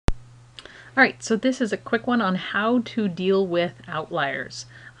All right, so this is a quick one on how to deal with outliers,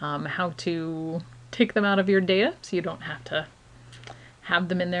 how to take them out of your data so you don't have to have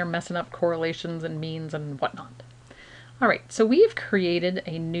them in there messing up correlations and means and whatnot. All right, so we've created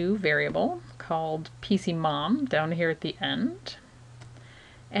a new variable called PCMOM down here at the end.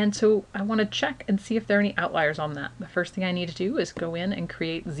 And so I want to check and see if there are any outliers on that. The first thing I need to do is go in and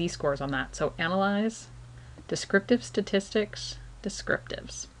create z-scores on that. So analyze, descriptive statistics,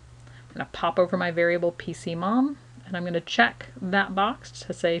 descriptives. I'm going to pop over my variable PCMOM, and I'm going to check that box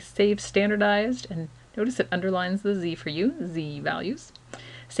to say save standardized, and notice it underlines the z for you, z values.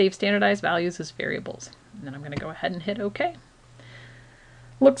 Save standardized values as variables. And then I'm going to go ahead and hit OK.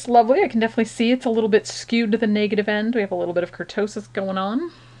 Looks lovely. I can definitely see it's a little bit skewed to the negative end. We have a little bit of kurtosis going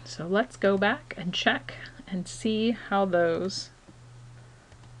on. So let's go back and check and see how those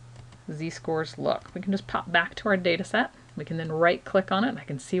z-scores look. We can just pop back to our data set. We can then right click on it. I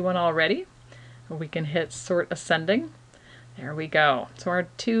can see one already. We can hit sort ascending. There we go. So our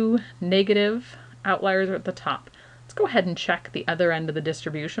two negative outliers are at the top. Let's go ahead and check the other end of the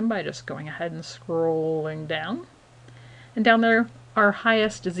distribution by just going ahead and scrolling down. And down there, our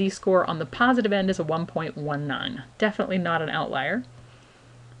highest z-score on the positive end is a 1.19. Definitely not an outlier.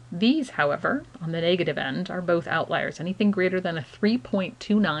 These, however, on the negative end, are both outliers. Anything greater than a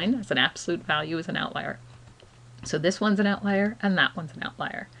 3.29 as an absolute value is an outlier. So this one's an outlier and that one's an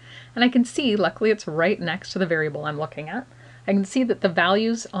outlier. And I can see, luckily it's right next to the variable I'm looking at, I can see that the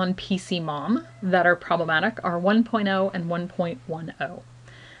values on PCMOM that are problematic are 1.0 and 1.10.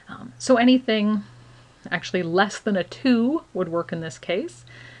 So anything actually less than a 2 would work in this case,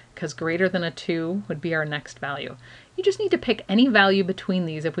 because greater than a 2 would be our next value. You just need to pick any value between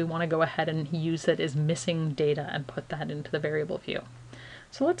these if we want to go ahead and use it as missing data and put that into the variable view.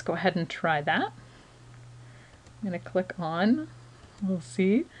 So let's go ahead and try that. I'm going to click on, we'll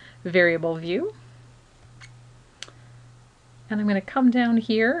see, variable view. And I'm going to come down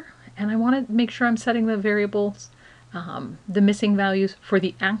here and I want to make sure I'm setting the variables, the missing values for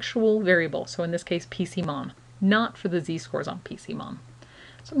the actual variable. So in this case, PCMOM, not for the z-scores on PCMOM.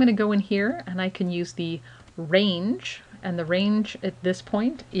 So I'm going to go in here and I can use the range, and the range at this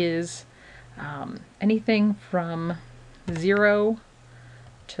point is anything from 0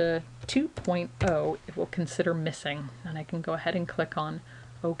 to 2.0 it will consider missing, and I can go ahead and click on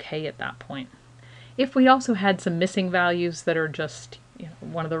OK at that point. If we also had some missing values that are just,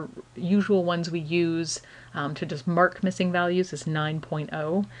 one of the usual ones we use to just mark missing values is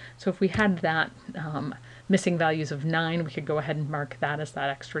 9.0. So if we had that missing values of 9, we could go ahead and mark that as that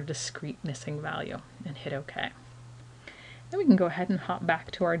extra discrete missing value and hit OK. Then we can go ahead and hop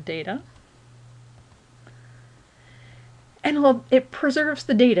back to our data. And it preserves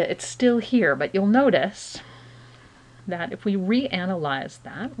the data. It's still here, but you'll notice that if we reanalyze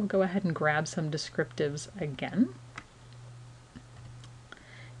that, we'll go ahead and grab some descriptives again.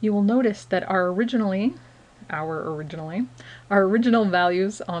 You will notice that our original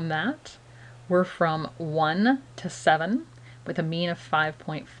values on that were from 1 to 7 with a mean of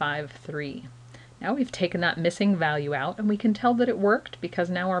 5.53. Now we've taken that missing value out and we can tell that it worked because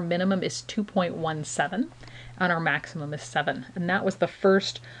now our minimum is 2.17 and our maximum is 7. And that was the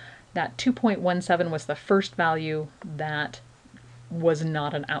first, that 2.17 was the first value that was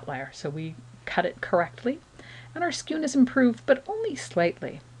not an outlier. So we cut it correctly and our skewness improved, but only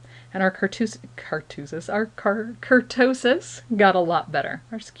slightly. And our kurtosis got a lot better.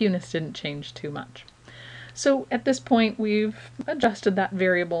 Our skewness didn't change too much. So at this point, we've adjusted that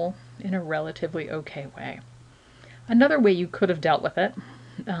variable in a relatively okay way. Another way you could have dealt with it,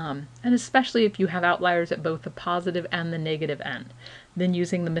 and especially if you have outliers at both the positive and the negative end, then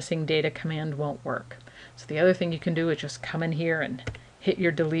using the missing data command won't work. So the other thing you can do is just come in here and hit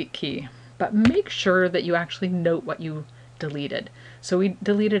your delete key. But make sure that you actually note what you deleted. So we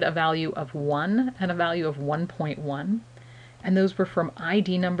deleted a value of 1 and a value of 1.1, and those were from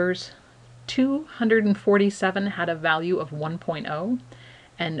ID numbers. 247 had a value of 1.0,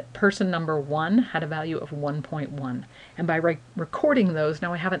 and person number 1 had a value of 1.1. And by recording those,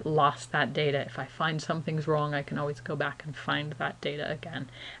 now I haven't lost that data. If I find something's wrong, I can always go back and find that data again.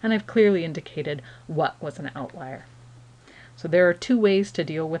 And I've clearly indicated what was an outlier. So there are two ways to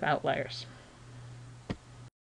deal with outliers.